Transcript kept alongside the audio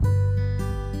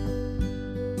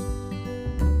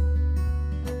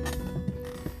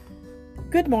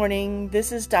Good morning,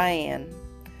 this is Diane.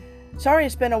 Sorry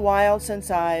it's been a while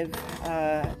since I've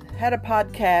had a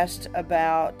podcast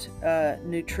about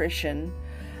nutrition,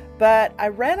 but I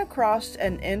ran across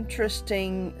an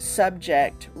interesting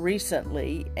subject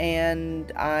recently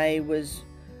and I was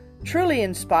truly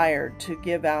inspired to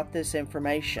give out this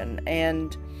information,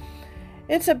 and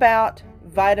it's about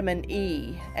vitamin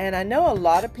E. And I know a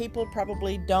lot of people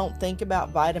probably don't think about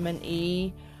vitamin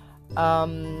E.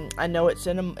 I know it's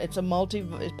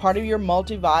part of your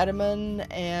multivitamin,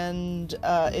 and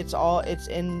it's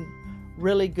in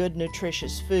really good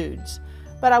nutritious foods.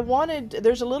 But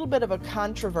there's a little bit of a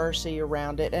controversy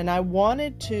around it, and I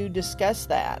wanted to discuss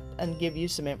that and give you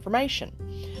some information.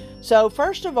 So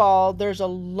first of all, there's a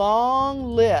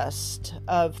long list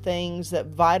of things that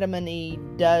vitamin E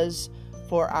does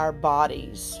for our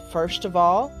bodies. First of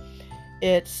all,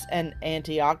 it's an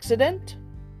antioxidant.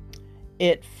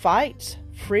 It fights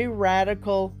free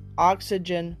radical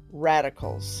oxygen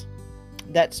radicals.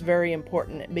 That's very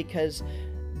important because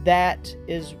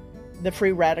the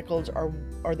free radicals are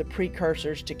the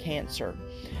precursors to cancer.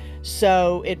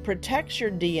 So it protects your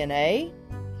DNA,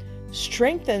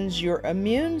 strengthens your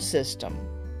immune system.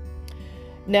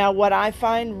 Now, what I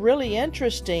find really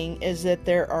interesting is that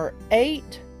there are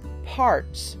 8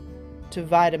 parts to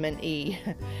vitamin E.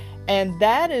 And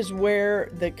that is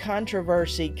where the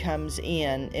controversy comes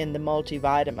in the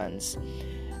multivitamins.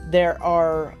 There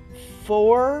are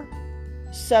 4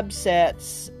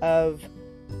 subsets of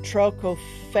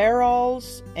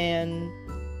tocopherols and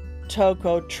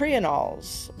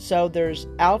tocotrienols. So there's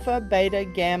alpha, beta,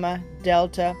 gamma,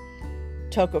 delta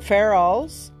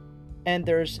tocopherols, and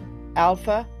there's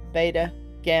alpha, beta,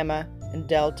 gamma, and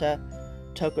delta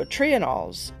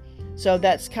tocotrienols. So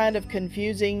that's kind of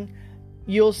confusing.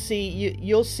 You'll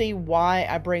see why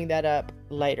I bring that up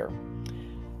later.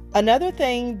 Another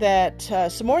thing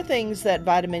some more things that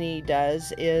vitamin E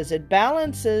does is it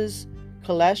balances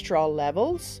cholesterol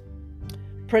levels,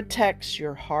 protects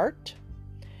your heart.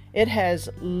 It has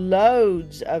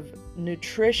loads of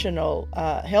nutritional,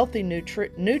 healthy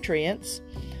nutrients,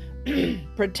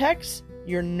 protects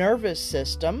your nervous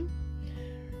system,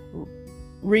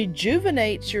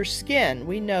 rejuvenates your skin.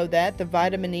 We know that the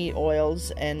vitamin E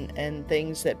oils and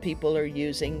things that people are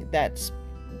using, that's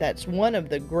one of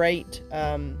the great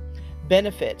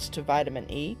benefits to vitamin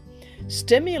E.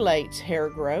 Stimulates hair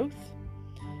growth.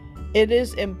 It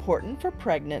is important for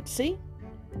pregnancy.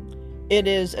 It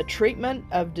is a treatment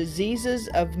of diseases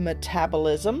of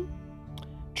metabolism,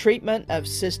 treatment of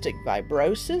cystic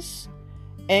fibrosis,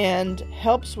 and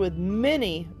helps with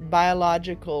many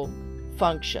biological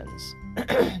functions.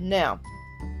 Now,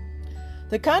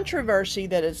 the controversy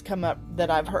that has come up that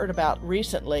I've heard about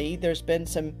recently, there's been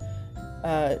some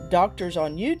doctors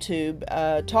on YouTube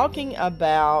talking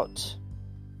about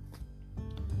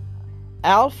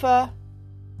alpha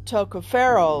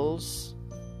tocopherols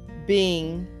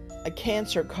being a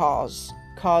cancer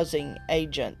causing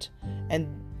agent,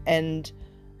 and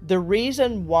the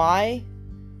reason why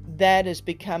that has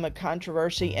become a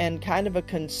controversy and kind of a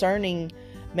concerning,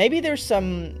 maybe there's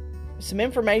some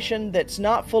information that's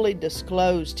not fully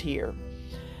disclosed here,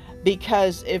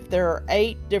 because if there are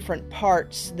 8 different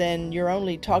parts, then you're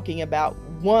only talking about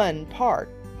one part.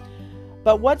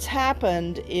 But what's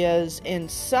happened is in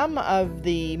some of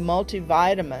the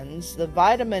multivitamins, the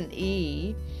vitamin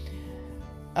E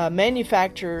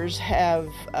manufacturers have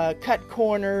cut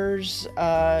corners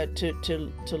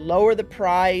to lower the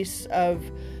price of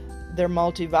their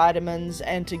multivitamins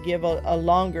and to give a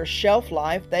longer shelf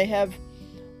life. They have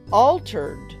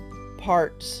altered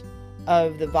parts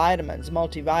of the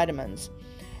multivitamins,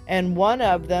 and one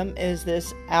of them is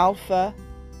this alpha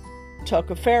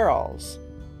tocopherols.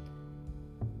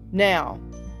 Now,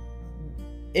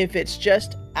 if it's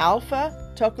just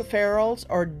alpha tocopherols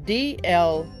or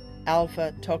DL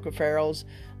alpha tocopherols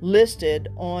listed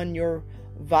on your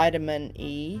vitamin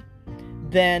E,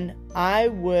 then I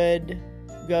would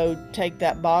go take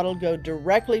that bottle, go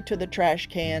directly to the trash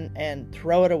can and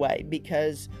throw it away,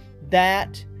 because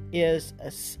that is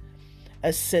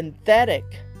a synthetic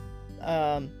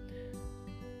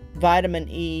vitamin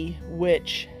E,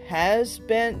 which has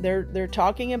been, they're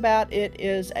talking about it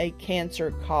is a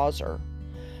cancer causer.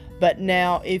 But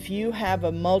now if you have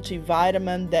a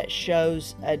multivitamin that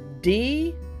shows a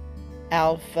D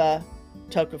alpha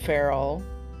tocopherol,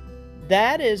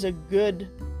 that is the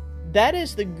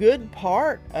good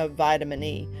part of vitamin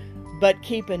E. But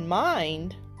keep in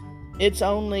mind, it's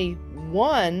only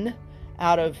 1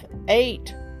 out of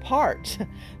 8 parts.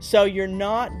 So you're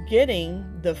not getting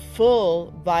the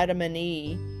full vitamin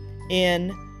E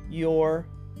in your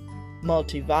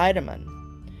multivitamin.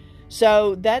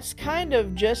 So that's kind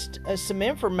of just some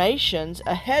information,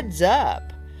 a heads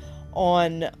up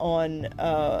on your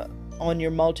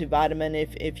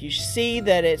multivitamin. If you see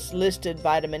that it's listed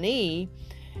vitamin E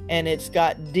and it's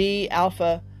got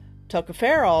D-alpha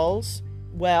tocopherols,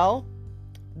 well,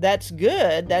 that's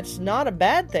good. That's not a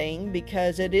bad thing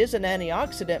because it is an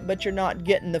antioxidant, but you're not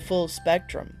getting the full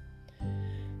spectrum.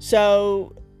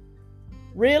 So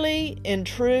really, in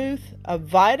truth, a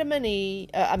vitamin E,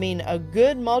 a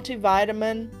good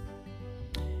multivitamin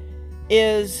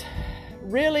is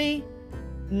really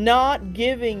not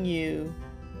giving you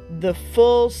the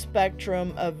full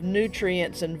spectrum of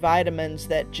nutrients and vitamins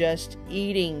that just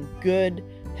eating good,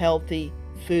 healthy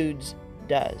foods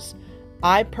does.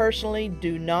 I personally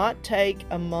do not take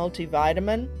a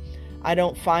multivitamin. I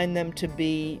don't find them to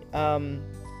be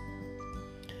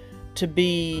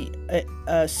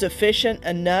sufficient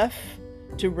enough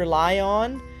to rely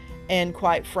on, and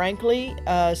quite frankly,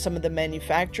 some of the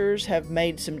manufacturers have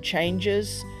made some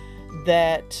changes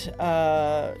that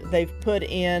they've put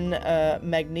in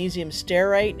magnesium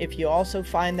stearate. If you also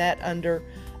find that under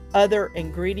other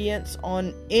ingredients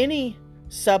on any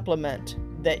supplement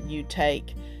that you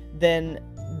take, then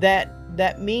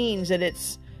that means that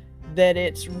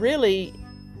it's really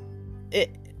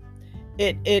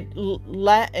it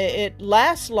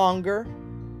lasts longer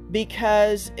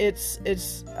because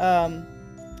it's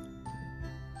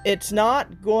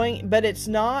not going, but it's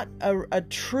not a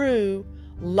true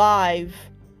live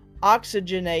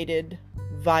oxygenated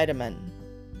vitamin.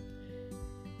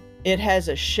 It has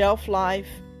a shelf life.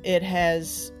 It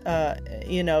has,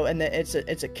 and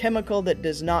it's a chemical that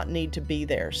does not need to be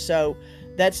there. So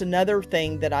that's another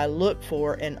thing that I look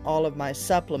for in all of my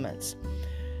supplements.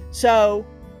 So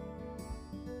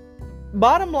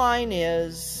bottom line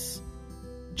is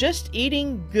just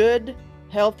eating good,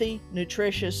 healthy,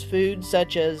 nutritious food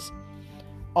such as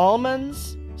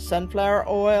almonds, sunflower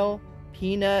oil,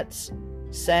 peanuts,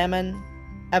 salmon,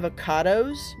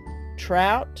 avocados,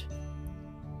 trout,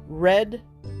 red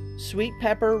sweet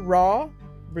pepper raw,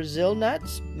 Brazil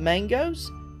nuts,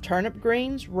 mangoes, turnip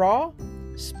greens raw,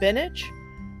 spinach,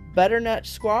 butternut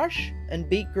squash, and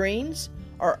beet greens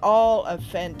are all a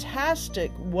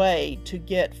fantastic way to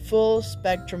get full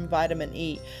spectrum vitamin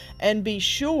E. And be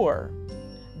sure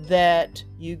that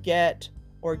you get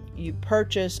or you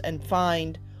purchase and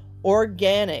find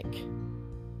organic,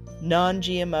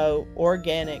 non-GMO,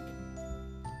 organic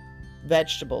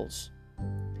vegetables.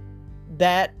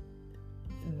 That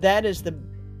is the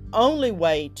only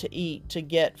way to eat to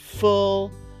get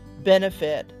full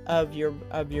benefit of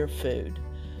your food.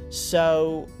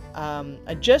 So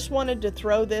I just wanted to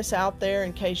throw this out there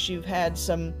in case you've heard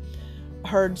some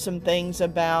things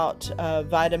about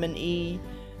vitamin E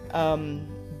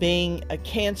being a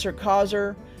cancer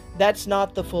causer. That's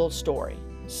not the full story.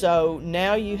 So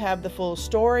now you have the full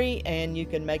story and you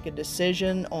can make a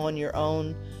decision on your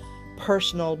own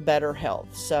personal better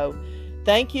health. So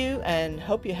thank you and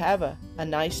hope you have a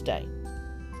nice day.